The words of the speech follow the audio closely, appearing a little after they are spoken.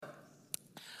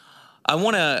I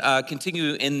want to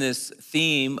continue in this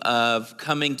theme of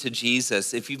coming to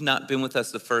Jesus. If you've not been with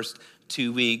us the first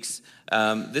 2 weeks,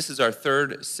 this is our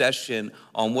third session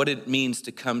on what it means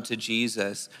to come to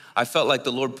Jesus. I felt like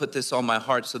the Lord put this on my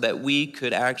heart so that we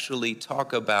could actually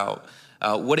talk about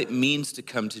what it means to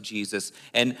come to Jesus.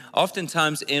 And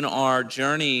oftentimes in our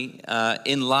journey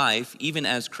in life, even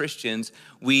as Christians,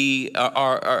 we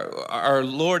our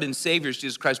Lord and Savior is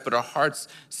Jesus Christ, but our hearts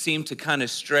seem to kind of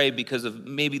stray because of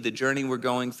maybe the journey we're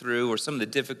going through or some of the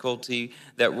difficulty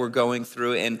that we're going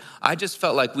through. And I just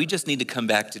felt like we just need to come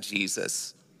back to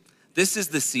Jesus. This is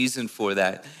the season for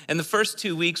that. And the first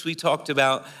 2 weeks, we talked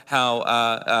about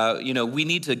how, we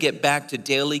need to get back to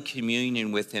daily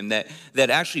communion with him, that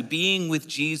actually being with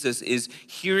Jesus is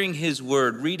hearing his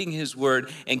word, reading his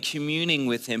word, and communing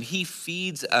with him. He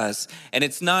feeds us. And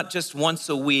it's not just once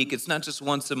a week. It's not just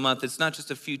once a month. It's not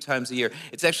just a few times a year.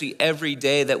 It's actually every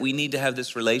day that we need to have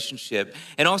this relationship.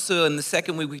 And also in the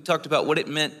second week, we talked about what it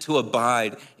meant to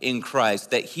abide in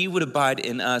Christ, that he would abide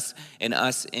in us and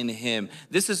us in him.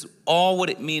 This is all what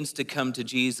it means to come to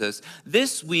Jesus.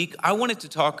 This week, I wanted to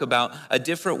talk about a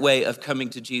different way of coming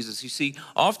to Jesus. You see,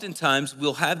 oftentimes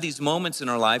we'll have these moments in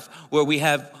our life where we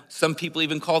have, some people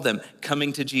even call them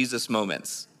coming to Jesus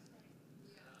moments.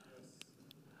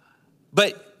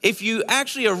 But if you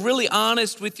actually are really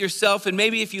honest with yourself, and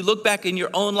maybe if you look back in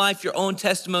your own life, your own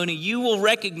testimony, you will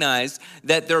recognize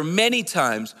that there are many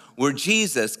times where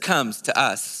Jesus comes to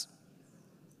us.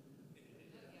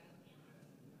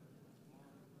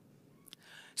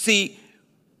 See,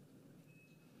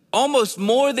 almost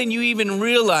more than you even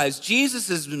realize,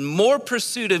 Jesus is in more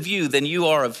pursuit of you than you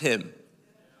are of him.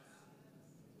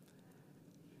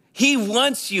 He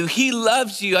wants you. He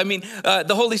loves you. I mean,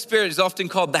 the Holy Spirit is often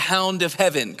called the hound of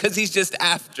heaven because he's just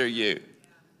after you.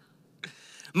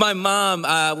 My mom,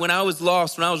 when I was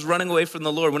lost, when I was running away from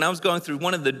the Lord, when I was going through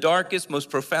one of the darkest,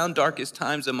 most profound, darkest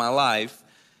times in my life,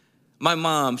 my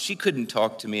mom, she couldn't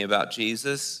talk to me about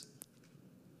Jesus.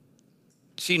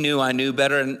 She knew I knew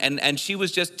better, and she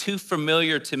was just too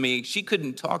familiar to me. She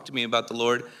couldn't talk to me about the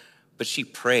Lord, but she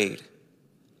prayed.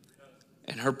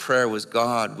 And her prayer was,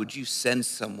 God, would you send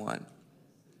someone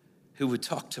who would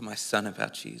talk to my son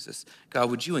about Jesus?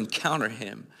 God, would you encounter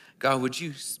him? God, would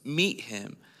you meet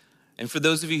him? And for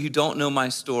those of you who don't know my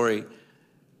story,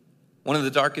 one of the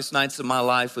darkest nights of my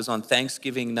life was on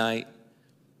Thanksgiving night.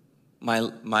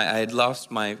 I had lost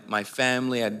my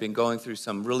family. I'd been going through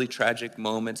some really tragic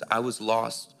moments. I was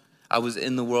lost. I was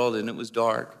in the world and it was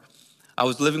dark. I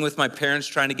was living with my parents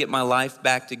trying to get my life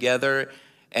back together,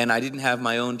 and I didn't have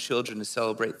my own children to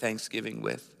celebrate Thanksgiving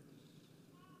with.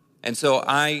 And so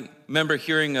I remember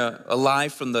hearing a lie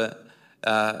from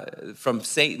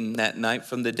Satan that night,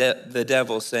 from the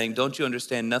devil, saying, don't you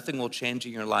understand? Nothing will change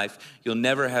in your life. You'll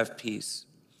never have peace.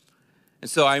 And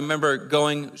so I remember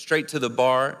going straight to the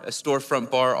bar, a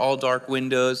storefront bar, all dark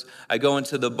windows. I go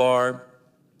into the bar,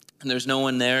 and there's no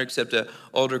one there except an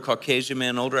older Caucasian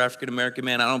man, older African-American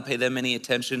man. I don't pay them any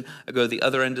attention. I go to the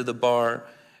other end of the bar,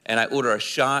 and I order a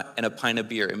shot and a pint of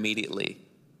beer immediately.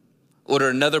 Order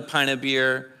another pint of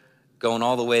beer, going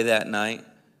all the way that night.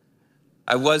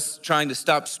 I was trying to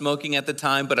stop smoking at the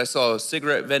time, but I saw a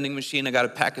cigarette vending machine. I got a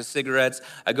pack of cigarettes.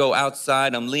 I go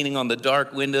outside. I'm leaning on the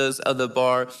dark windows of the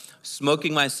bar,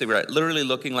 smoking my cigarette, literally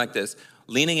looking like this,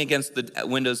 leaning against the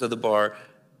windows of the bar,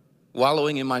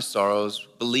 wallowing in my sorrows,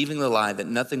 believing the lie that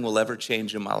nothing will ever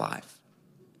change in my life.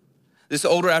 This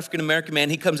older African-American man,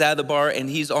 he comes out of the bar and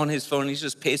he's on his phone. He's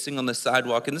just pacing on the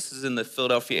sidewalk. And this is in the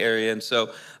Philadelphia area. And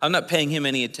so I'm not paying him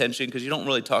any attention because you don't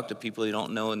really talk to people you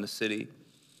don't know in the city.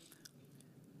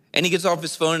 And he gets off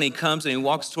his phone and he comes and he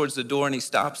walks towards the door and he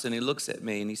stops and he looks at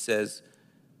me and he says,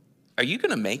 are you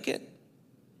gonna make it?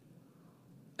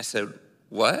 I said,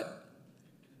 what?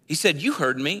 He said, you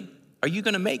heard me. Are you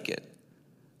gonna make it?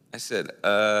 I said,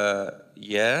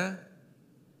 yeah.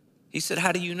 He said,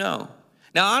 how do you know?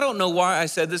 Now, I don't know why I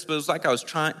said this, but it was like I was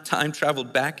time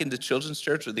traveled back into children's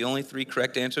church where the only three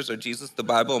correct answers are Jesus, the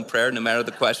Bible, and prayer, no matter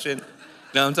the question. You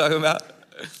know what I'm talking about?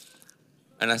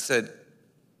 And I said,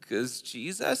 because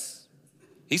Jesus?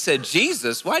 He said,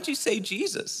 Jesus? Why'd you say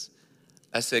Jesus?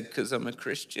 I said, because I'm a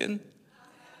Christian.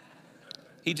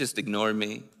 He just ignored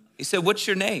me. He said, what's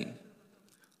your name?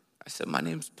 I said, my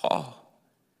name's Paul.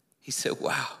 He said,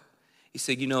 wow. He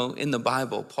said, you know, in the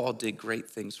Bible, Paul did great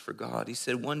things for God. He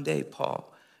said, one day,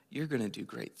 Paul, you're going to do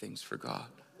great things for God.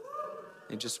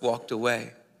 And just walked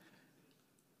away.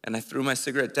 And I threw my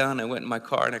cigarette down, I went in my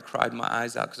car, and I cried my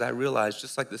eyes out because I realized,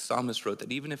 just like the psalmist wrote,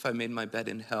 that even if I made my bed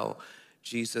in hell,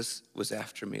 Jesus was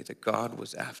after me, that God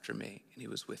was after me, and he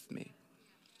was with me.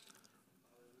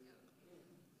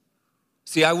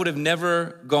 See, I would have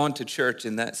never gone to church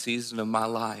in that season of my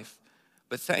life,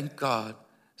 but thank God,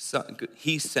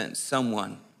 he sent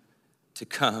someone to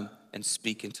come and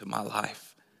speak into my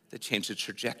life that changed the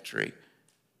trajectory.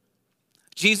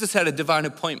 Jesus had a divine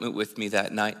appointment with me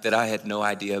that night that I had no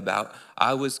idea about.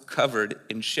 I was covered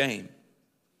in shame.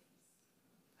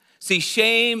 See,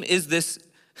 shame is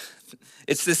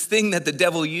it's this thing that the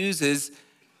devil uses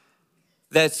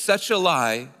that's such a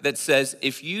lie that says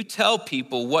if you tell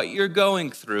people what you're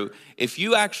going through, if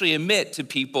you actually admit to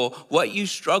people what you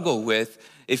struggle with,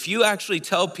 if you actually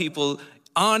tell people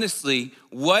honestly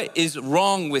what is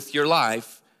wrong with your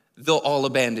life, they'll all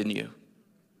abandon you.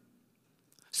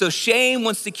 So shame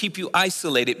wants to keep you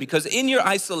isolated because in your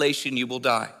isolation you will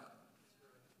die.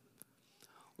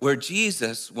 Where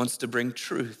Jesus wants to bring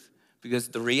truth, because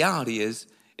the reality is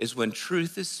when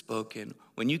truth is spoken,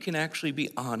 when you can actually be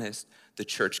honest, the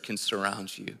church can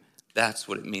surround you. That's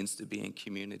what it means to be in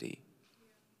community.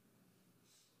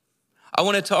 I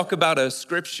want to talk about a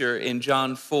scripture in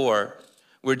John 4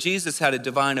 where Jesus had a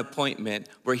divine appointment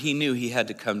where he knew he had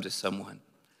to come to someone.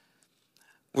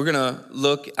 We're going to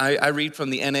look, I read from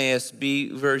the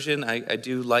NASB version. I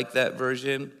do like that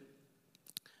version,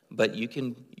 but you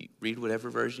can read whatever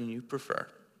version you prefer.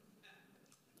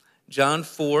 John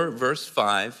 4, verse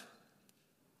 5,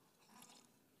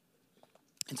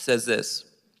 it says this.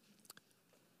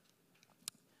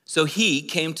 So he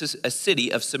came to a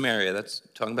city of Samaria, that's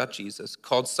talking about Jesus,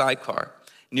 called Sychar,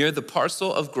 near the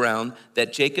parcel of ground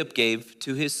that Jacob gave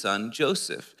to his son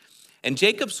Joseph. And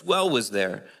Jacob's well was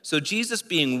there. So Jesus,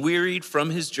 being wearied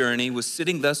from his journey, was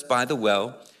sitting thus by the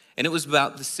well, and it was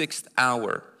about the 6th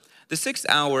hour. The 6th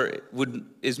hour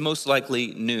is most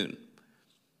likely noon.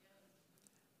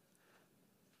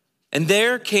 And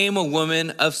there came a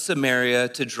woman of Samaria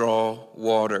to draw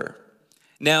water.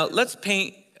 Now, let's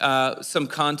paint some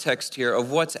context here of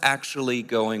what's actually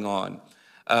going on.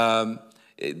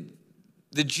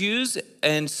 The Jews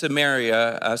and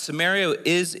Samaria, Samaria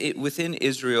is within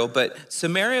Israel, but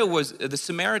the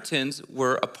Samaritans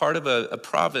were a part of a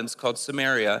province called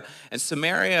Samaria, and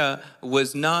Samaria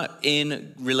was not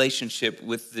in relationship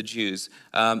with the Jews.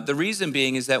 The reason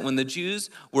being is that when the Jews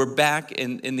were back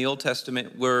in the Old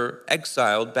Testament, were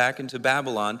exiled back into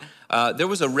Babylon, there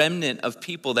was a remnant of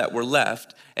people that were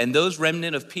left, and those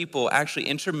remnant of people actually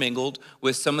intermingled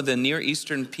with some of the Near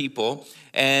Eastern people,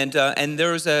 and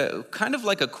there was a kind of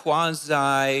like a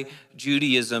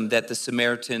quasi-Judaism that the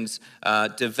Samaritans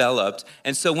developed.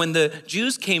 And so when the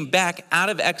Jews came back out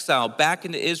of exile, back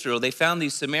into Israel, they found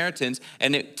these Samaritans,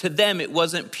 and to them it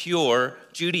wasn't pure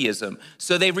Judaism.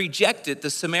 So they rejected the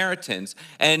Samaritans,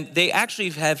 and they actually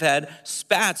have had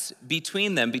spats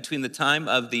between them, between the time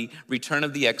of the return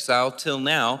of the exile till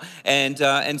now.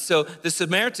 And so the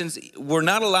Samaritans were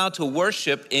not allowed to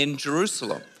worship in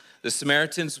Jerusalem. The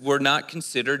Samaritans were not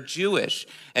considered Jewish.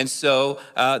 And so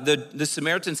the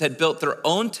Samaritans had built their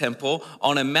own temple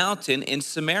on a mountain in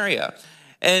Samaria.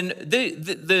 And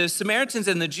the Samaritans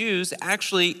and the Jews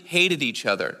actually hated each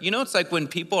other. You know, it's like when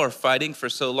people are fighting for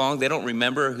so long, they don't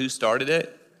remember who started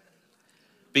it.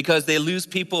 Because they lose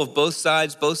people of both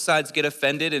sides get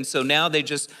offended. And so now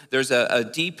there's a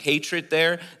deep hatred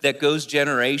there that goes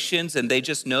generations, and they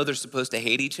just know they're supposed to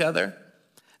hate each other.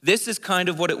 This is kind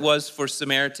of what it was for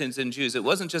Samaritans and Jews. It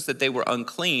wasn't just that they were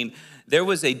unclean. There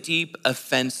was a deep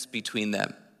offense between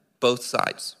them, both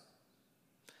sides.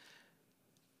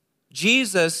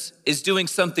 Jesus is doing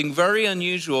something very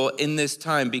unusual in this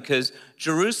time because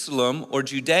Jerusalem or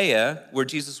Judea, where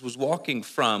Jesus was walking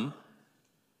from,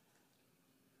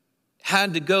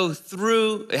 had to go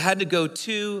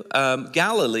to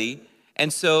Galilee.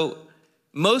 And so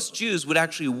most Jews would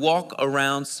actually walk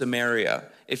around Samaria.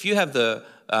 If you have the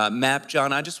map,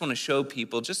 John, I just want to show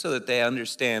people just so that they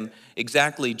understand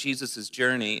exactly Jesus'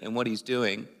 journey and what he's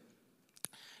doing.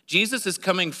 Jesus is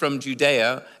coming from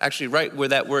Judea. Actually, right where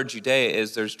that word Judea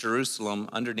is, there's Jerusalem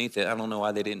underneath it. I don't know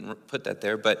why they didn't put that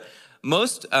there, but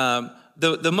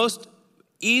the most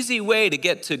easy way to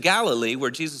get to Galilee,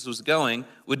 where Jesus was going,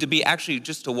 would be actually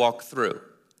just to walk through.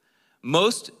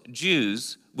 Most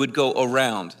Jews would go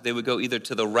around. They would go either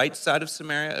to the right side of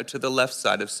Samaria or to the left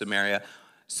side of Samaria,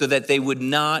 so that they would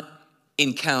not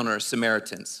encounter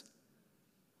Samaritans.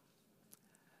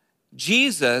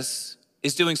 Jesus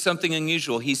is doing something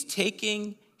unusual. He's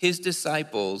taking his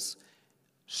disciples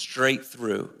straight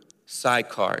through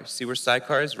Sychar. See where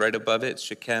Sychar is? Right above it.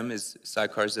 Shechem is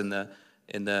Sychar's in the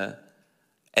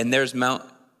and there's Mount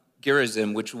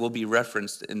Gerizim, which will be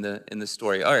referenced in the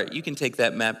story. All right, you can take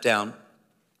that map down.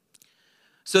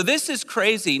 So this is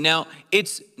crazy. Now,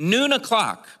 it's noon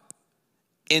o'clock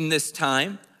in this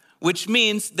time, which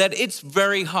means that it's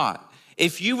very hot.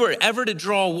 if you were ever to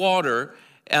draw water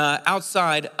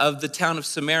outside of the town of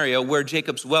Samaria where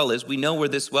Jacob's well is, we know where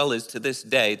this well is to this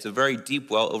day. It's a very deep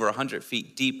well, over 100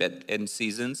 feet deep in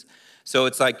seasons. So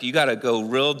it's like you got to go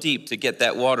real deep to get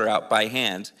that water out by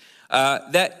hand.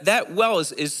 That well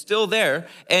is still there,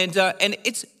 and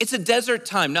it's a desert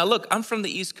time. Now look, I'm from the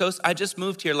East Coast. I just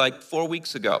moved here like 4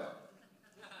 weeks ago.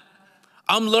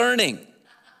 I'm learning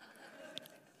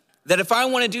that if I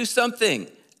want to do something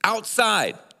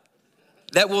outside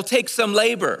that will take some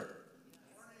labor,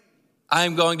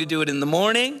 I'm going to do it in the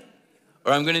morning,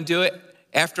 or I'm going to do it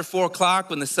after 4 o'clock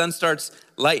when the sun starts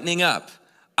lightening up.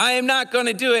 I am not going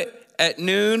to do it at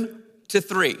noon to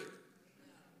 3.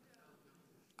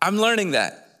 I'm learning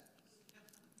that.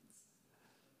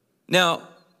 Now,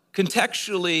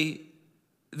 contextually,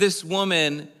 this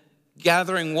woman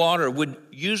gathering water would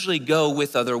usually go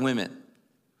with other women.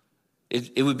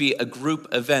 It would be a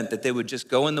group event that they would just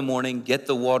go in the morning, get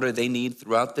the water they need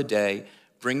throughout the day,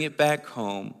 bring it back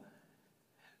home.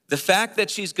 The fact that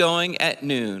she's going at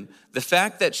noon, the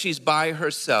fact that she's by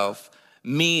herself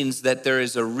means that there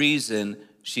is a reason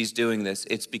she's doing this.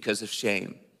 It's because of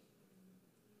shame.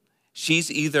 She's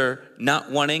either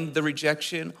not wanting the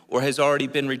rejection or has already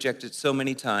been rejected so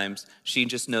many times, she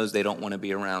just knows they don't want to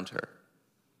be around her.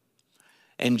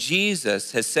 And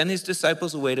Jesus has sent his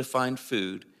disciples away to find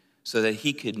food so that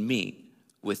he could meet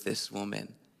with this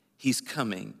woman. He's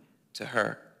coming to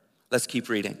her. Let's keep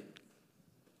reading.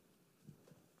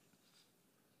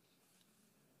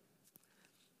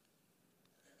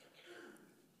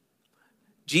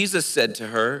 Jesus said to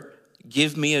her,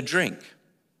 "Give me a drink."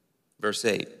 Verse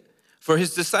 8. For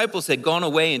his disciples had gone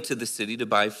away into the city to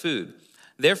buy food.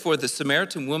 Therefore the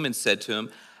Samaritan woman said to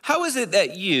him, "How is it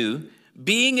that you,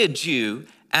 being a Jew,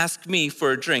 ask me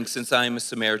for a drink since I am a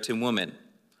Samaritan woman?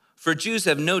 For Jews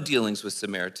have no dealings with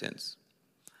Samaritans."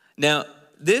 Now,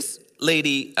 this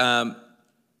lady,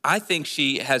 I think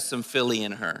she has some Philly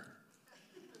in her.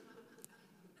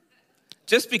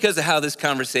 Just because of how this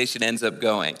conversation ends up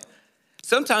going.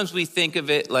 Sometimes we think of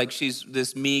it like she's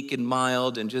this meek and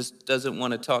mild and just doesn't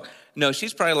want to talk. No,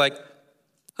 she's probably like,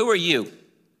 "Who are you?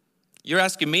 You're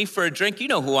asking me for a drink? You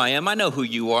know who I am. I know who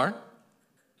you are."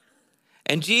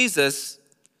 And Jesus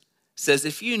says,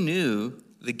 if you knew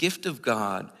the gift of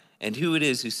God and who it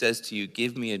is who says to you,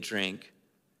 "Give me a drink,"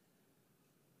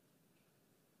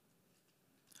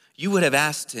 you would have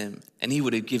asked him and he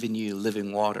would have given you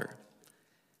living water.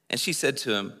 And she said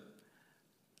to him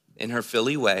in her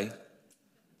Philly way,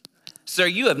 "Sir,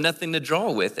 you have nothing to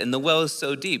draw with, and the well is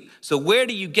so deep. So where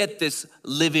do you get this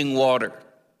living water?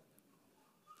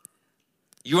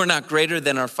 You are not greater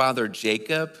than our father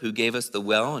Jacob, who gave us the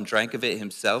well and drank of it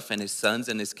himself and his sons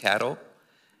and his cattle."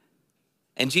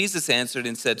 And Jesus answered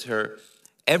and said to her,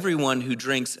 "Everyone who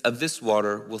drinks of this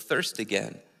water will thirst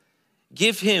again.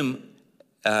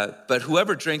 But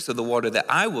whoever drinks of the water that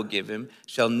I will give him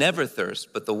shall never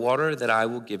thirst, but the water that I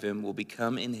will give him will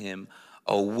become in him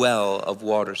a well of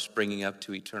water springing up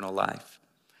to eternal life."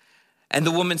 And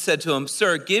the woman said to him,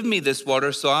 "Sir, give me this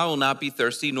water so I will not be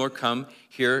thirsty nor come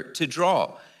here to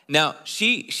draw." Now,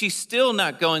 she's still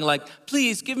not going like,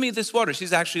 "Please give me this water."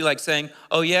 She's actually like saying,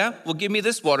 "Oh yeah, well give me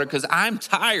this water because I'm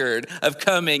tired of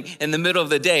coming in the middle of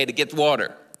the day to get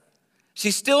water."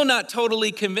 She's still not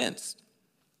totally convinced.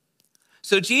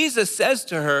 So Jesus says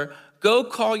to her, "Go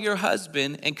call your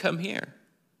husband and come here."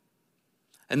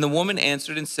 And the woman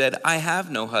answered and said, "I have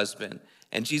no husband."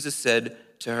 And Jesus said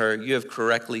to her, "You have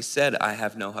correctly said, 'I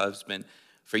have no husband,'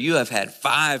 for you have had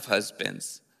 5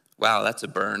 husbands." Wow, that's a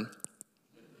burn.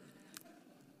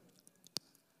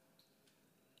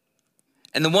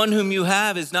 "And the one whom you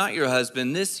have is not your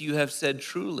husband. This you have said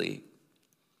truly."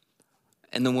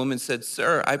 And the woman said,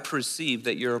 "Sir, I perceive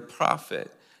that you're a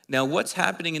prophet." Now, what's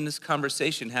happening in this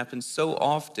conversation happens so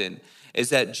often is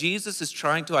that Jesus is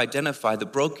trying to identify the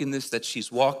brokenness that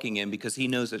she's walking in because he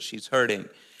knows that she's hurting.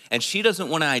 And she doesn't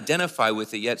want to identify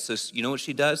with it yet, so you know what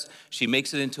she does? She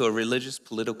makes it into a religious,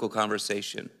 political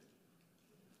conversation.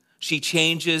 She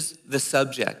changes the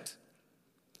subject,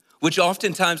 which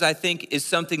oftentimes I think is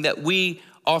something that we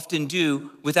often do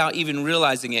without even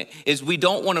realizing it, is we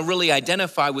don't want to really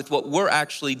identify with what we're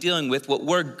actually dealing with, what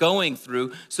we're going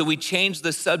through, so we change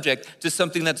the subject to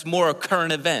something that's more a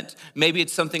current event. Maybe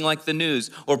it's something like the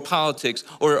news or politics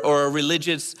or a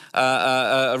religious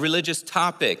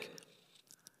topic.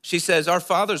 She says, "Our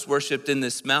fathers worshiped in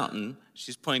this mountain."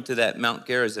 She's pointing to that Mount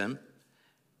Gerizim.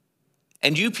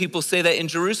 "And you people say that in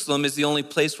Jerusalem is the only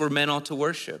place where men ought to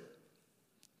worship."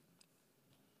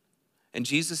 And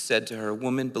Jesus said to her,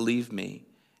 "Woman, believe me,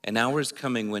 an hour is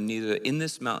coming when neither in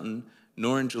this mountain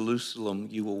nor in Jerusalem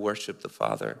you will worship the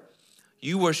Father.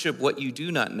 You worship what you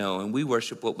do not know, and we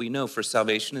worship what we know, for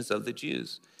salvation is of the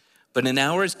Jews. But an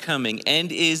hour is coming,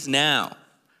 and is now,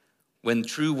 when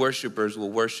true worshipers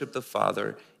will worship the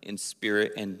Father in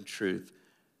spirit and in truth.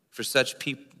 For such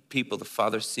people the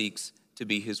Father seeks to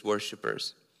be his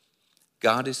worshipers.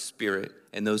 God is spirit,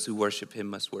 and those who worship him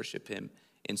must worship him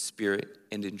in spirit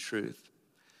and in truth.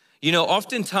 You know,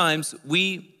 oftentimes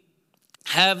we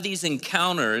have these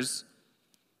encounters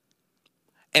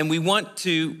and we want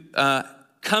to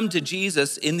come to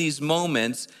Jesus in these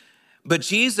moments, but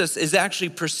Jesus is actually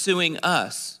pursuing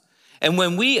us. And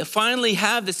when we finally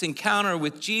have this encounter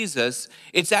with Jesus,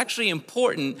 it's actually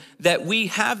important that we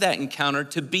have that encounter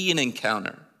to be an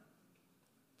encounter.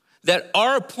 That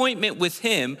our appointment with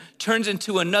him turns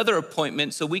into another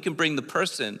appointment so we can bring the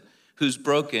person who's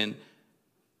broken,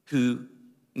 who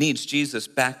needs Jesus,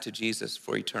 back to Jesus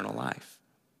for eternal life.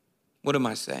 What am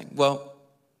I saying? Well,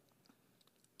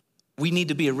 we need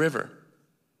to be a river.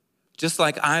 Just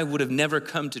like I would have never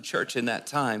come to church in that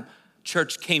time,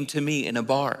 church came to me in a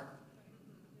bar.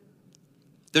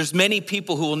 There's many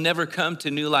people who will never come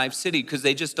to New Life City because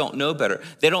they just don't know better.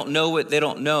 They don't know what they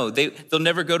don't know. They'll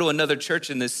never go to another church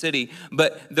in this city,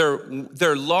 but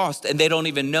they're lost and they don't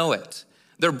even know it.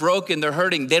 They're broken, they're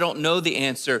hurting, they don't know the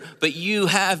answer, but you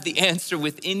have the answer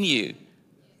within you.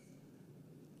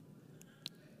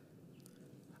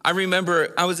 I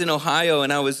remember I was in Ohio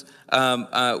and I was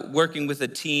working with a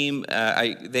team.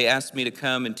 They asked me to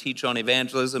come and teach on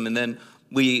evangelism, and then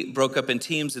we broke up in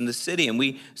teams in the city, and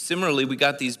we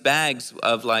got these bags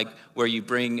of like where you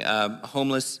bring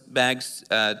homeless bags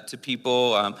to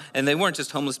people, and they weren't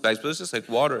just homeless bags, but it was just like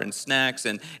water and snacks,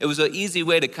 and it was an easy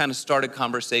way to kind of start a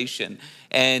conversation.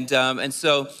 And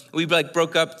so we like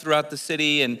broke up throughout the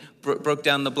city and broke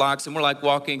down the blocks, and we're like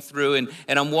walking through, and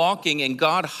I'm walking, and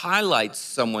God highlights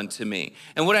someone to me.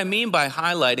 And what I mean by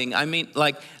highlighting, I mean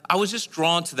like I was just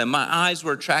drawn to them. My eyes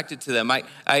were attracted to them.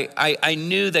 I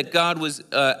knew that God was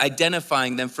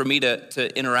identifying them for me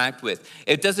to interact with.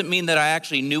 It doesn't mean that I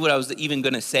actually knew what I was even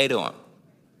going to say to him.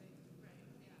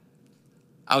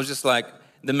 I was just like,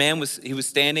 the man was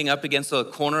standing up against a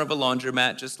corner of a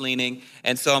laundromat, just leaning.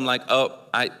 And so I'm like,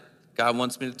 God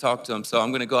wants me to talk to him. So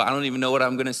I'm going to go. I don't even know what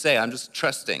I'm going to say. I'm just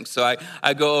trusting. So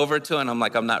I go over to him, and I'm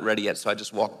like, I'm not ready yet. So I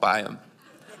just walk by him.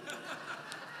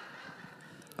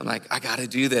 I'm like, I got to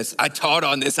do this. I taught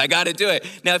on this. I got to do it.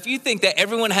 Now, if you think that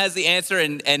everyone has the answer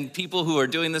and people who are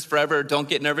doing this forever don't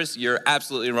get nervous, you're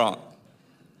absolutely wrong.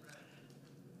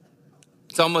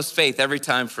 It's almost faith every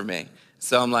time for me.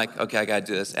 So I'm like, okay, I got to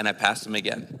do this. And I passed him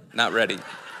again. Not ready.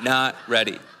 Not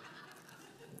ready.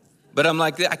 But I'm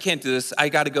like, I can't do this. I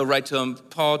got to go right to him.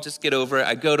 Paul, just get over it.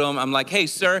 I go to him. I'm like, hey,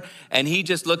 sir. And he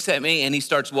just looks at me and he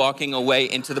starts walking away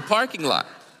into the parking lot.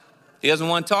 He doesn't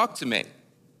want to talk to me.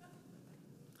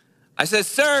 I said,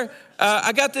 sir,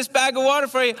 I got this bag of water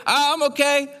for you. I'm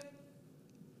okay.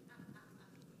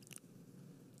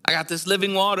 I got this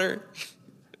living water.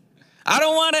 I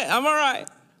don't want it. I'm all right.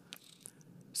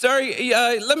 Sorry,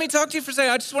 let me talk to you for a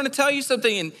second. I just want to tell you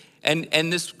something.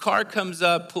 And this car comes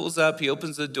up, pulls up. He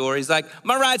opens the door. He's like,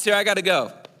 my ride's here. I got to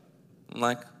go. I'm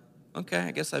like, okay,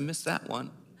 I guess I missed that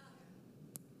one.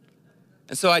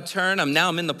 And so I turn.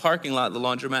 I'm in the parking lot of the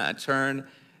laundromat. I turn,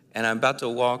 and I'm about to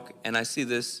walk, and I see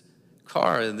this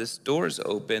car, and this door's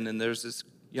open, and there's this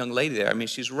young lady there. I mean,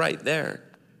 she's right there,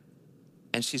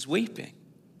 and she's weeping.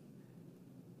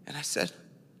 And I said,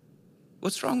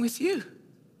 what's wrong with you?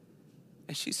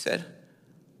 And she said,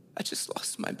 I just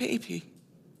lost my baby.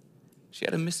 She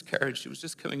had a miscarriage. She was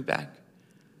just coming back.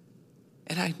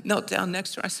 And I knelt down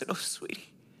next to her. I said, oh,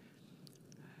 sweetie.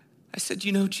 I said,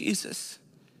 you know Jesus.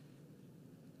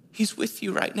 He's with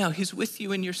you right now. He's with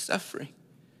you in your suffering.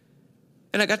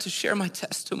 And I got to share my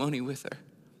testimony with her.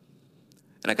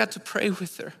 And I got to pray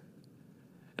with her.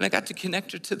 And I got to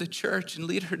connect her to the church and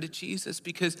lead her to Jesus,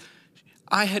 because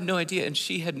I had no idea and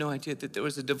she had no idea that there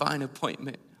was a divine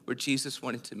appointment where Jesus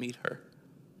wanted to meet her.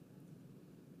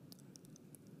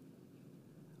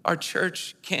 Our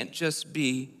church can't just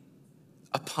be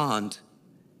a pond.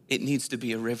 It needs to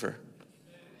be a river.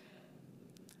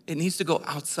 It needs to go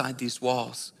outside these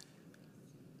walls.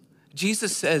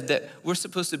 Jesus said that we're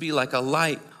supposed to be like a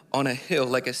light on a hill,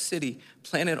 like a city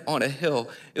planted on a hill.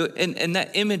 And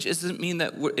that image doesn't mean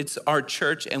that it's our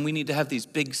church and we need to have these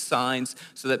big signs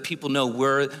so that people know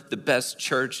we're the best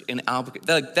church in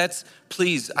Albuquerque.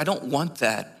 Please, I don't want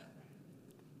that.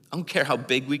 I don't care how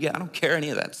big we get. I don't care any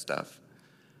of that stuff.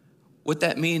 What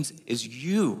that means is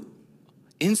you,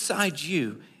 inside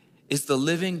you, is the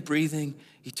living, breathing,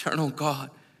 eternal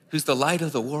God who's the light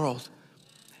of the world.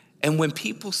 And when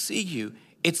people see you,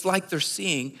 it's like they're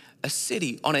seeing a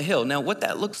city on a hill. Now, what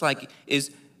that looks like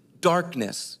is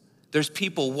darkness. There's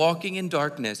people walking in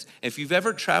darkness. If you've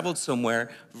ever traveled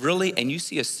somewhere, really, and you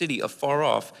see a city afar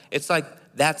off, it's like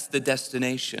that's the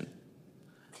destination.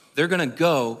 They're gonna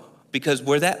go because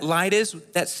where that light is,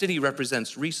 that city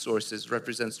represents resources,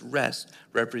 represents rest,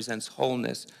 represents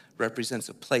wholeness, represents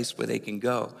a place where they can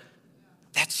go.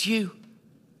 That's you.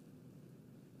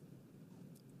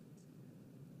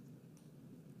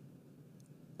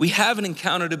 We have an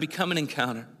encounter to become an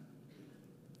encounter.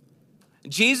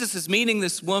 Jesus is meeting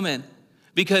this woman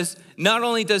because not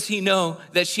only does he know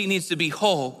that she needs to be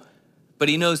whole, but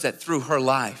he knows that through her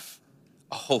life,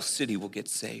 a whole city will get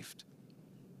saved.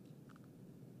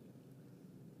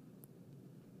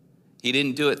 He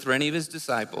didn't do it through any of his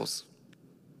disciples.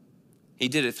 He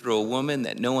did it through a woman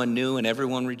that no one knew and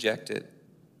everyone rejected.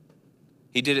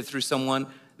 He did it through someone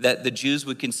that the Jews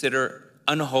would consider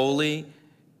unholy.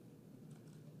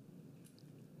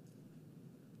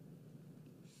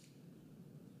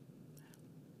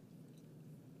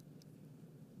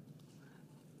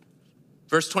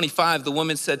 Verse 25, the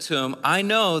woman said to him, I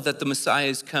know that the Messiah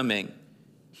is coming,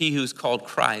 he who is called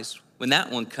Christ. When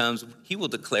that one comes, he will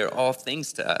declare all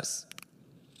things to us.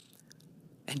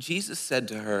 And Jesus said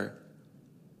to her,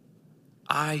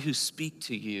 I who speak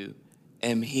to you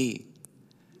am he.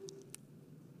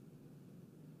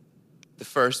 The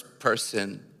first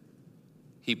person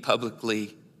he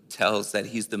publicly tells that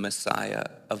he's the Messiah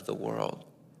of the world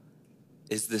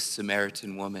is this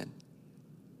Samaritan woman.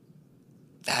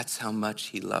 That's how much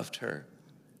he loved her.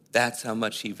 That's how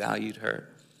much he valued her.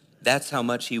 That's how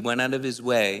much he went out of his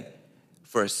way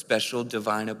for a special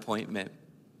divine appointment.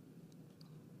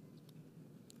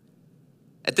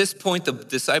 At this point, the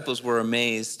disciples were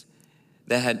amazed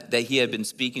that he had been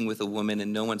speaking with a woman,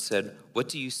 and no one said, what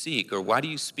do you seek? Or why do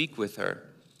you speak with her?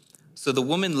 So the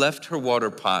woman left her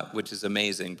water pot, which is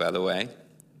amazing, by the way,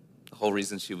 the whole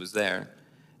reason she was there,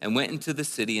 and went into the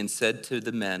city and said to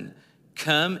the men,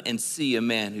 come and see a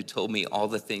man who told me all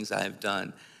the things I have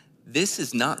done. This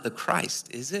is not the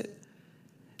Christ, is it?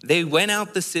 They went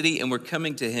out the city and were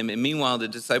coming to him, and meanwhile the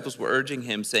disciples were urging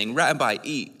him, saying, Rabbi,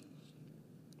 eat.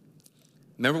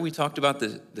 Remember we talked about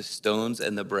the stones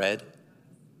and the bread?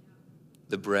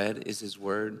 The bread is his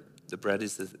word. The bread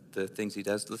is the things he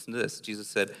does. Listen to this. Jesus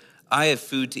said, I have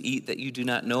food to eat that you do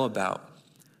not know about.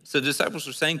 So the disciples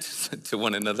were saying to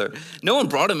one another, no one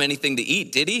brought him anything to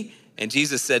eat, did he? And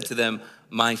Jesus said to them,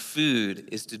 my food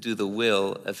is to do the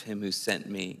will of him who sent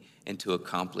me and to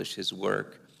accomplish his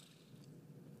work.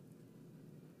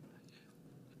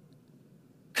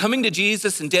 Coming to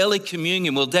Jesus in daily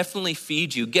communion will definitely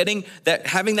feed you.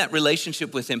 Having that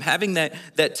relationship with him, having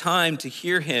that time to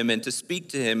hear him and to speak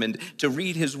to him and to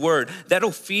read his word,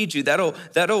 that'll feed you.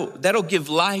 That'll give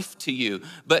life to you.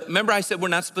 But remember I said we're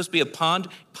not supposed to be a pond?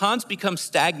 Ponds become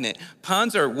stagnant.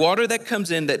 Ponds are water that comes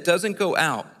in that doesn't go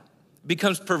out,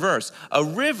 becomes perverse. A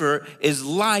river is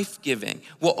life-giving,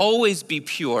 will always be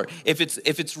pure if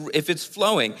it's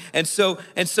flowing. And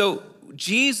so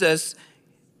Jesus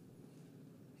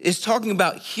is talking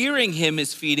about hearing him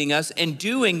is feeding us, and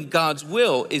doing God's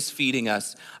will is feeding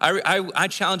us. I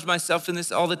challenge myself in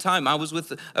this all the time. I was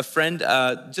with a friend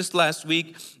just last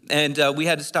week, and we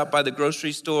had to stop by the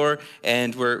grocery store,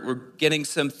 and we're getting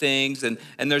some things, and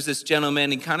there's this gentleman.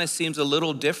 He kind of seems a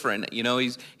little different. You know,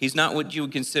 he's not what you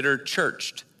would consider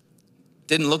churched.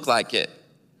 Didn't look like it.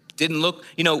 Didn't look,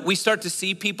 we start to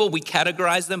see people, we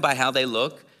categorize them by how they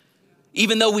look.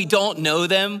 Even though we don't know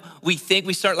them, we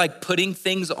start like putting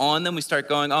things on them. We start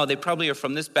going, oh, they probably are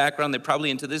from this background. They're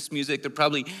probably into this music. They're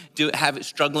probably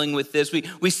struggling with this.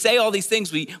 We say all these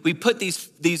things. We put these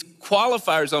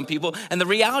qualifiers on people. And the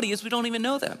reality is we don't even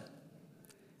know them.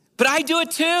 But I do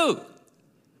it too.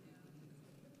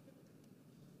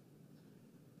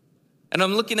 And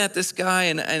I'm looking at this guy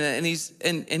and he's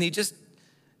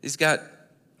got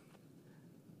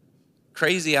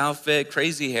crazy outfit,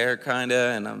 crazy hair kind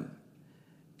of,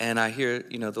 and I hear,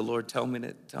 the Lord tell me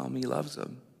he loves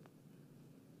him.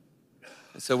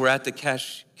 And so we're at the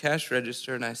cash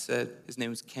register, and I said, his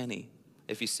name is Kenny.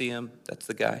 If you see him, that's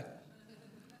the guy.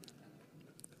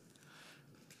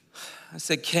 I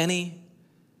said, Kenny,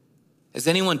 has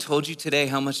anyone told you today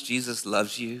how much Jesus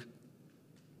loves you?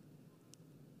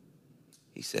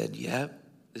 He said, yep.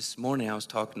 This morning I was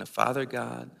talking to Father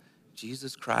God,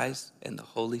 Jesus Christ, and the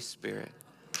Holy Spirit.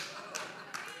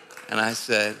 And I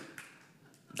said,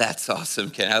 that's awesome,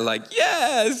 Kenny. I'm like,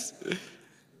 yes.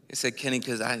 He said, Kenny,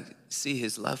 because I see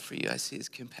his love for you. I see his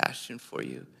compassion for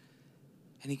you.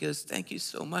 And he goes, thank you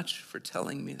so much for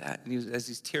telling me that. And as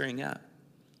he's tearing up,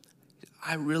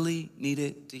 I really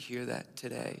needed to hear that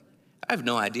today. I have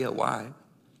no idea why.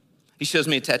 He shows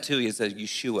me a tattoo. He says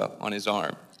Yeshua on his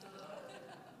arm.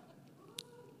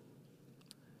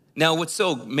 Now, what's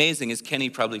so amazing is Kenny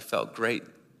probably felt great,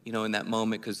 in that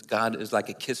moment, because God is like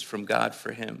a kiss from God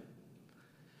for him.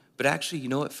 But actually, you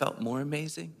know what felt more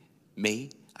amazing? Me.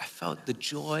 I felt the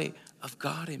joy of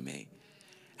God in me.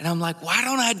 And I'm like, why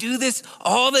don't I do this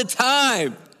all the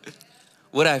time?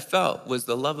 What I felt was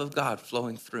the love of God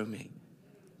flowing through me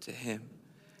to him.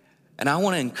 And I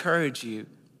want to encourage you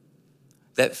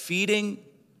that feeding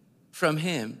from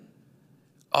him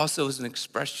also is an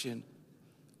expression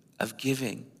of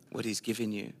giving what he's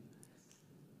given you,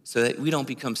 so that we don't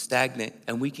become stagnant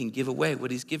and we can give away what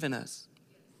he's given us.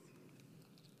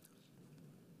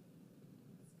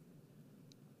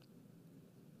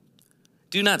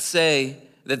 Do not say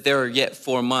that there are yet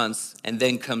 4 months and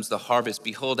then comes the harvest.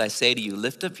 Behold, I say to you,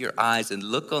 lift up your eyes and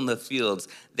look on the fields.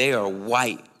 They are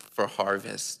white for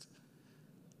harvest.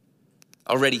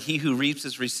 Already he who reaps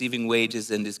is receiving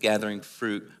wages and is gathering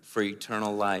fruit for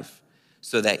eternal life,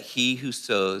 so that he who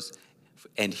sows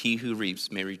and he who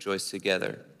reaps may rejoice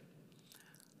together.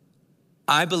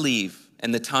 I believe,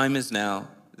 and the time is now,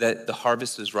 that the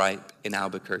harvest is ripe in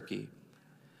Albuquerque.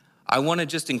 I want to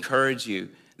just encourage you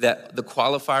that the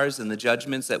qualifiers and the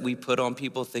judgments that we put on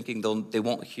people, thinking they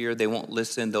won't hear, they won't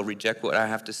listen, they'll reject what I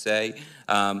have to say,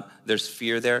 there's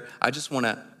fear there. I just want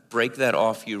to break that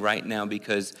off you right now,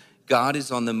 because God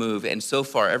is on the move. And so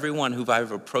far, everyone who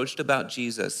I've approached about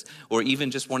Jesus, or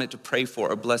even just wanted to pray for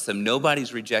or bless them,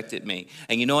 nobody's rejected me.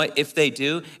 And you know what? If they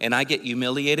do, and I get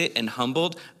humiliated and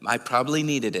humbled, I probably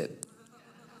needed it.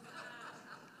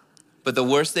 But the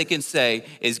worst they can say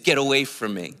is, get away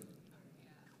from me.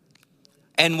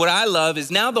 And what I love is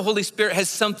now the Holy Spirit has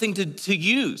something to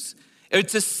use.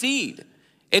 It's a seed.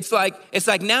 It's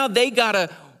like now they gotta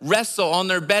wrestle on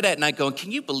their bed at night going,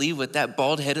 can you believe what that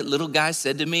bald-headed little guy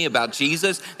said to me about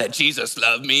Jesus? That Jesus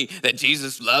loved me, that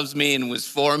Jesus loves me and was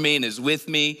for me and is with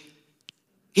me.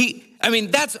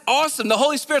 That's awesome. The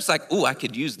Holy Spirit's like, ooh, I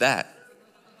could use that.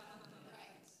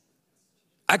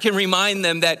 I can remind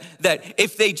them that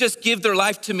if they just give their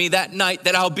life to me that night,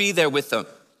 that I'll be there with them.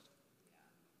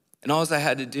 And all I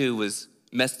had to do was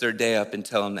mess their day up and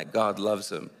tell them that God loves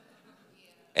them.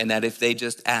 And that if they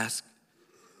just ask,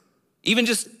 even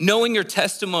just knowing your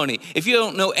testimony, if you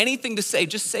don't know anything to say,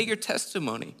 just say your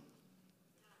testimony.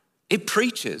 It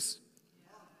preaches.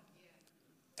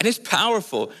 And it's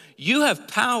powerful. You have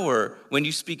power when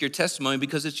you speak your testimony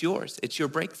because it's yours. It's your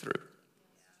breakthrough.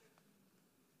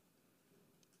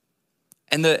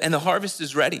 And the harvest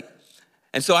is ready.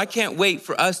 And so I can't wait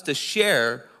for us to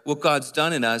share what God's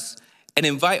done in us and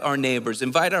invite our neighbors,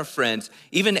 invite our friends,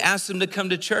 even ask them to come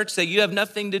to church. Say, you have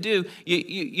nothing to do.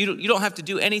 You don't have to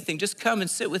do anything. Just come and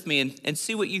sit with me and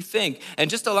see what you think.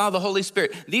 And just allow the Holy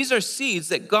Spirit. These are seeds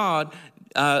that God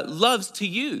loves to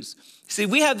use. See,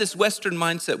 we have this Western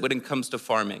mindset when it comes to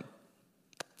farming.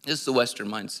 This is the Western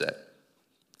mindset.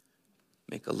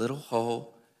 Make a little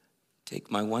hole, take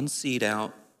my one seed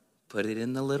out, put it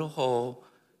in the little hole,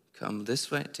 come this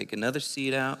way, take another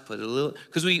seed out, put a little,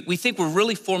 because we think we're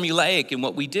really formulaic in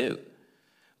what we do.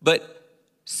 But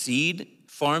seed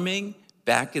farming,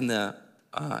 back in the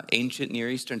ancient Near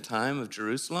Eastern time of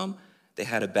Jerusalem, they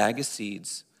had a bag of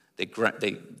seeds. They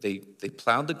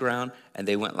plowed the ground and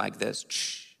they went like this.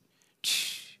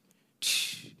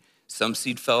 Some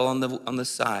seed fell on the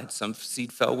side. Some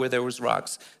seed fell where there was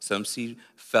rocks. Some seed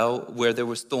fell where there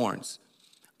was thorns.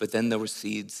 But then there were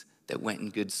seeds that went in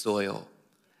good soil.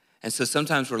 And so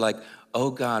sometimes we're like,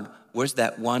 oh God, where's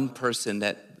that one person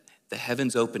that the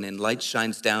heavens open and light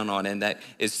shines down on and that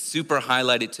is super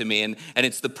highlighted to me? And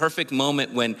it's the perfect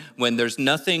moment when there's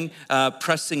nothing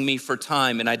pressing me for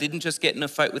time, and I didn't just get in a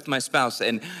fight with my spouse,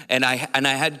 and I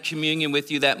had communion with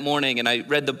you that morning, and I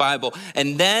read the Bible.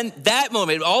 And then that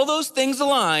moment, all those things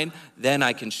align, then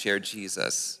I can share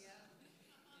Jesus.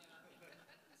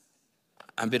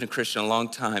 I've been a Christian a long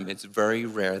time. It's very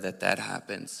rare that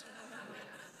happens.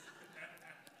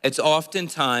 It's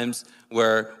oftentimes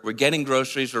where we're getting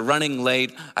groceries, we're running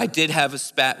late. I did have a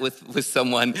spat with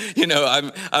someone.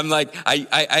 I'm like,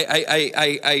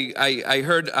 I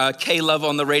heard K-Love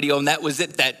on the radio, and that was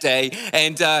it that day.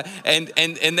 And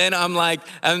then I'm like,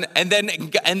 and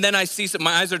then I see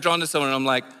my eyes are drawn to someone, and I'm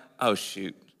like, oh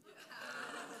shoot,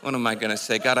 what am I gonna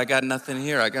say? God, I got nothing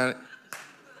here.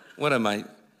 What am I?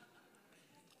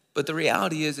 But the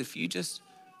reality is, if you just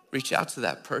reach out to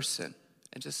that person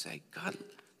and just say, God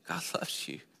loves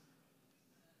you.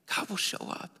 God will show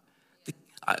up.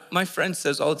 My friend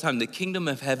says all the time, the kingdom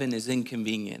of heaven is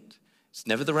inconvenient. It's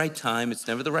never the right time. It's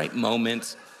never the right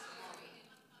moment.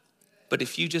 But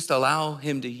if you just allow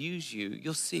him to use you,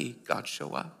 you'll see God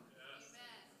show up.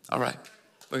 All right,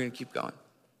 we're going to keep going.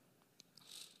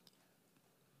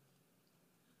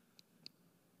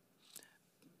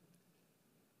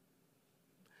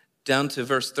 Down to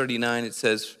verse 39, it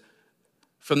says,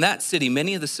 from that city,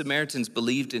 many of the Samaritans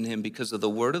believed in him because of the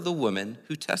word of the woman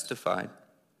who testified.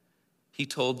 He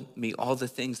told me all the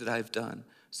things that I've done.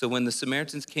 So when the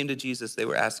Samaritans came to Jesus, they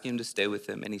were asking him to stay with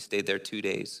them, and he stayed there 2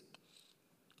 days.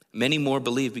 Many more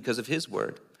believed because of his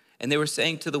word. And they were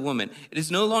saying to the woman, it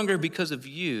is no longer because of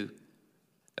you,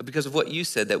 because of what you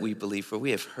said that we believe, for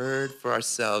we have heard for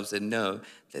ourselves and know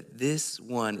that this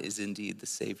one is indeed the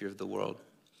Savior of the world.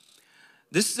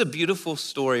 This is a beautiful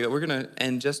story. We're going to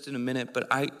end just in a minute, but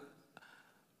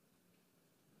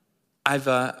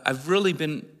I've really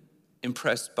been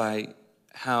impressed by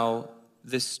how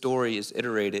this story is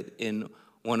iterated in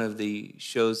one of the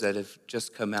shows that have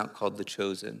just come out called The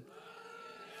Chosen.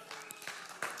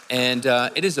 And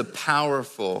it is a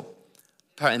powerful,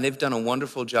 and they've done a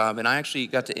wonderful job. And I actually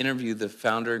got to interview the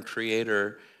founder and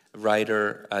creator,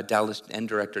 writer, and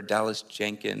director, Dallas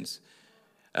Jenkins.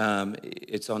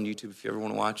 It's on YouTube if you ever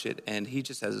want to watch it. And he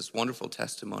just has this wonderful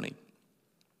testimony.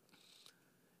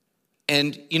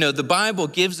 And, the Bible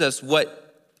gives us what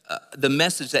the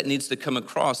message that needs to come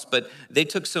across, but they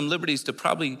took some liberties to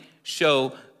probably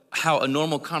show how a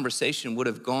normal conversation would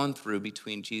have gone through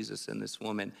between Jesus and this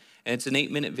woman. And it's an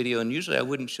 8-minute video, and usually I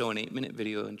wouldn't show an 8-minute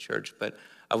video in church, but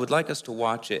I would like us to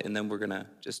watch it, and then I'm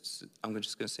just going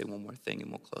to say one more thing,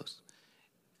 and we'll close.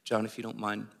 John, if you don't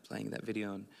mind playing that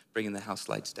video and bringing the house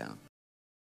lights down.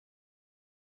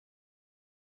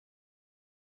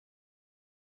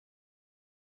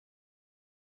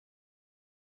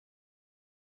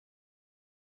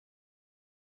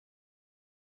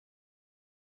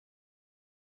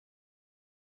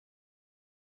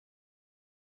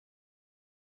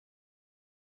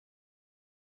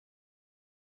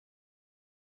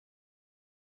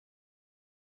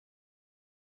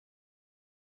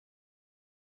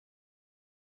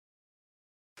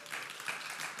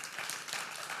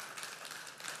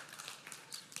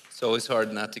 It's always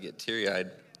hard not to get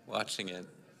teary-eyed watching it.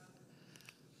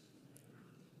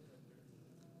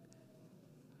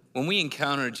 When we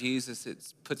encounter Jesus,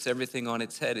 it puts everything on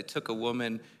its head. It took a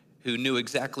woman who knew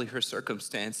exactly her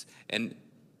circumstance, and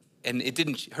it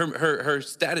didn't. Her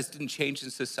status didn't change in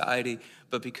society,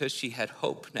 but because she had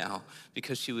hope now,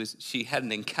 because she had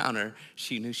an encounter,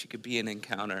 she knew she could be an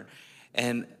encounter.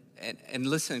 And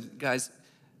listen, guys,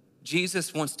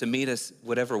 Jesus wants to meet us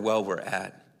whatever well we're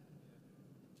at.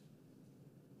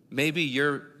 Maybe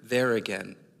you're there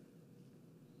again.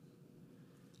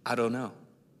 I don't know.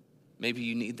 Maybe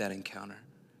you need that encounter.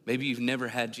 Maybe you've never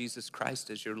had Jesus Christ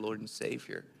as your Lord and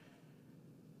Savior.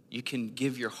 You can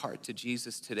give your heart to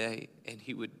Jesus today, and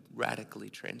he would radically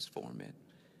transform it.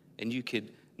 And you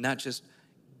could not just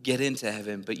get into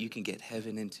heaven, but you can get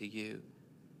heaven into you.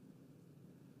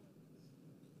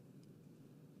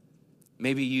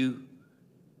 Maybe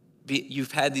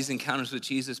you've had these encounters with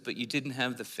Jesus, but you didn't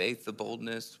have the faith, the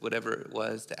boldness, whatever it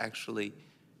was, to actually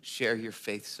share your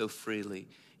faith so freely.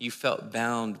 You felt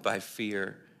bound by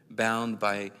fear, bound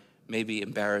by maybe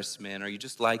embarrassment, or you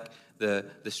just like the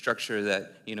structure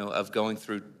that, of going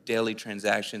through daily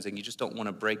transactions, and you just don't want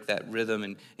to break that rhythm,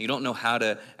 and you don't know how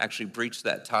to actually breach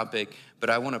that topic.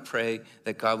 But I want to pray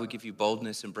that God would give you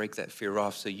boldness and break that fear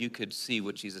off so you could see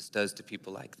what Jesus does to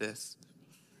people like this.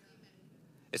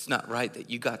 It's not right that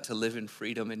you got to live in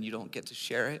freedom and you don't get to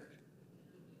share it.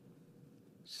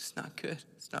 It's just not good.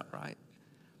 It's not right.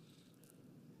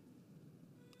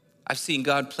 I've seen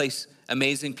God place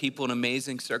amazing people in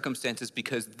amazing circumstances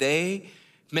because they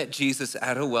met Jesus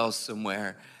at a well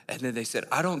somewhere, and then they said,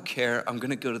 I don't care. I'm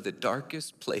going to go to the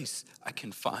darkest place I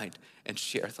can find and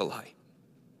share the light.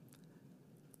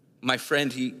 My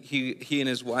friend, he and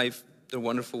his wife, they're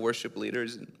wonderful worship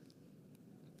leaders, and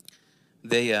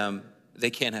they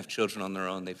can't have children on their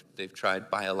own. They've tried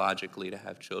biologically to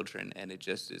have children, and it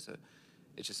just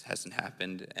hasn't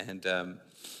happened. And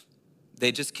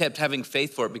they just kept having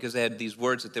faith for it because they had these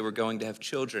words that they were going to have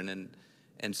children.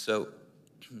 And so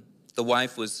the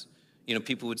wife was,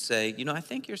 people would say, I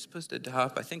think you're supposed to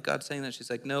adopt. I think God's saying that. She's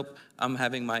like, nope, I'm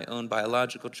having my own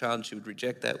biological child. And she would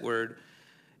reject that word.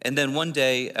 And then one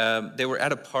day they were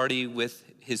at a party with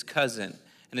his cousin,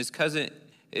 and his cousin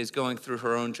is going through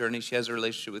her own journey. She has a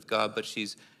relationship with God, but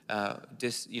she's her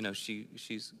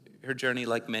journey,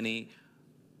 like many,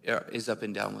 is up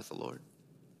and down with the Lord.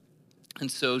 And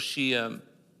so she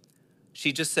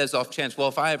just says off chance, well,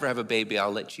 if I ever have a baby,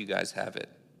 I'll let you guys have it,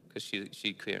 because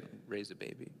she can't raise a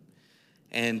baby.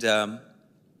 And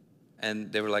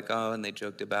they were like, oh, and they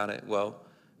joked about it. Well,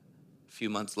 a few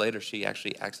months later, she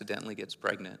actually accidentally gets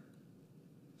pregnant.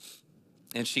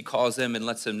 And she calls him and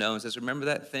lets him know and says, remember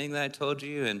that thing that I told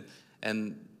you?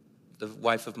 And the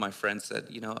wife of my friend said,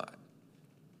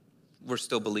 we're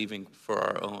still believing for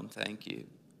our own. Thank you.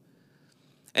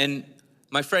 And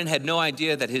my friend had no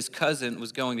idea that his cousin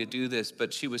was going to do this,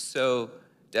 but she was so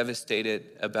devastated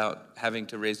about having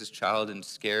to raise this child and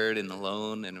scared and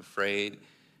alone and afraid.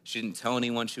 She didn't tell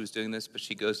anyone she was doing this, but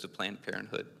she goes to Planned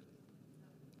Parenthood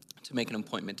to make an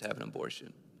appointment to have an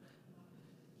abortion.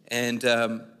 And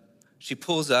she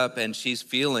pulls up and she's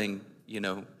feeling,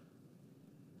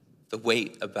 the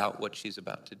weight about what she's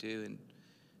about to do.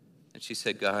 And she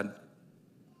said, God,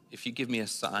 if you give me a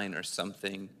sign or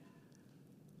something,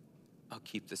 I'll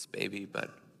keep this baby. But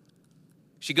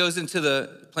she goes into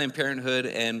the Planned Parenthood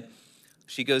and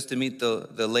she goes to meet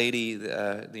the lady,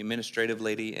 the administrative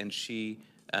lady, and she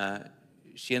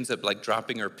ends up like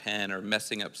dropping her pen or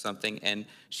messing up something, and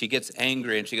she gets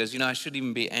angry and she goes, I shouldn't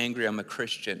even be angry, I'm a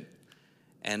Christian.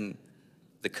 And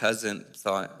the cousin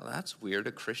thought, well, that's weird,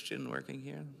 a Christian working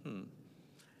here?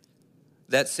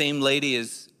 That same lady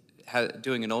is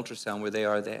doing an ultrasound where they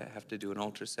have to do an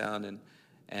ultrasound,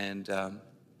 and the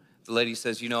lady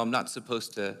says, I'm not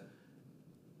supposed to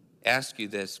ask you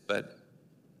this, but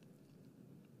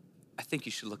I think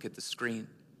you should look at the screen.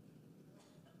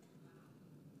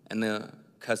 And the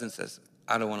cousin says,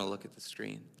 I don't want to look at the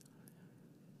screen.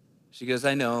 She goes,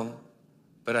 I know,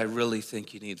 but I really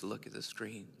think you need to look at the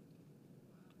screen.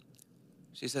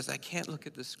 She says, I can't look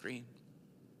at the screen.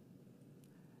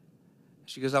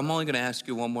 She goes, I'm only going to ask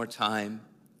you one more time.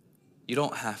 You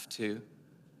don't have to.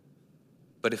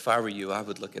 But if I were you, I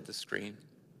would look at the screen.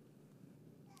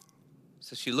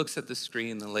 So she looks at the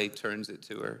screen, the lady turns it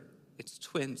to her. It's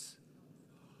twins.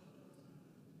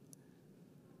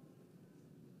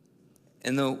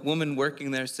 And the woman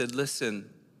working there said, listen,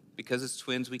 because it's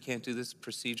twins, we can't do this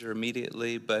procedure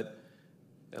immediately, but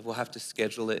we'll have to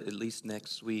schedule it at least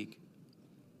next week.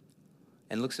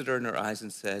 And looks at her in her eyes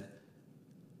and said,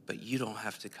 but you don't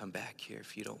have to come back here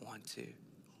if you don't want to.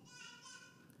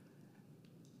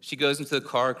 She goes into the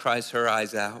car, cries her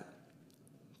eyes out,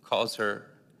 calls her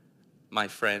my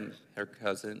friend, her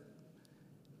cousin.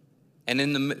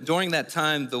 And during that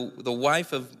time, the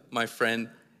wife of my friend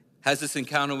has this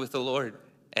encounter with the Lord.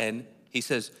 And he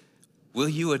says, will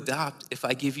you adopt if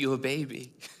I give you a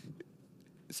baby?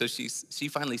 So she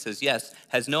finally says yes,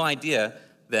 has no idea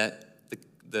that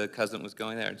the cousin was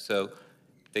going there. And so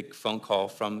big phone call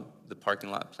from the parking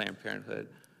lot, Planned Parenthood.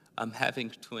 I'm having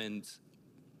twins.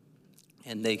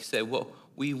 And they say, well,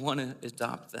 we want to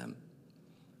adopt them.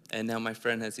 And now my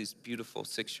friend has these beautiful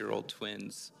 6-year-old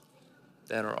twins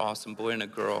that are awesome, boy and a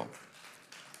girl.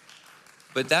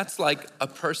 But that's like a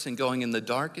person going in the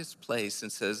darkest place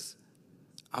and says,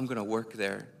 I'm going to work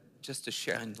there just to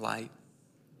shine light.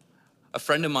 A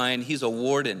friend of mine, he's a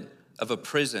warden of a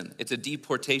prison. It's a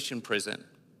deportation prison.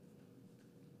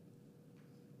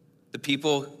 The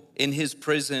people in his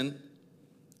prison,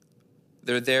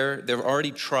 they're there, they're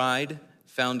already tried,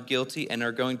 found guilty, and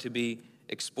are going to be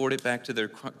exported back to their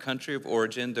country of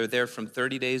origin. They're there from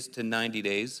 30 days to 90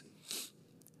 days.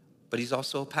 But he's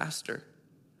also a pastor.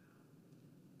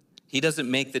 He doesn't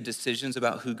make the decisions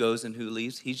about who goes and who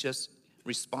leaves. He's just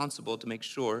responsible to make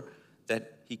sure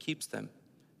that he keeps them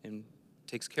and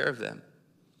takes care of them.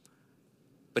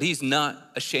 But he's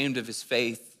not ashamed of his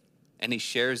faith, and he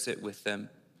shares it with them.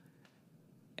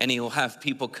 And he'll have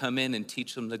people come in and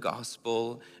teach them the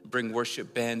gospel, bring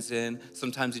worship bands in.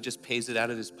 Sometimes he just pays it out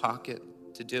of his pocket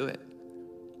to do it.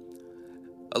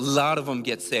 A lot of them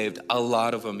get saved. A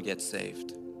lot of them get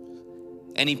saved.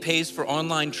 And he pays for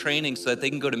online training so that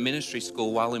they can go to ministry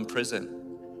school while in prison.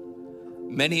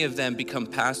 Many of them become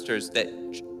pastors that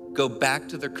go back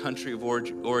to their country of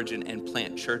origin and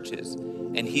plant churches.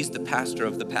 And he's the pastor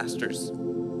of the pastors.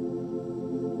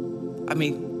 I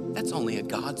mean, that's only a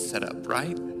God setup,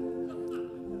 right?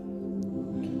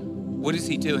 What is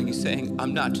he doing? He's saying,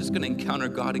 I'm not just going to encounter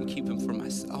God and keep him for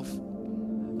myself.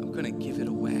 I'm going to give it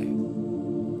away.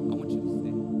 I want you to stand.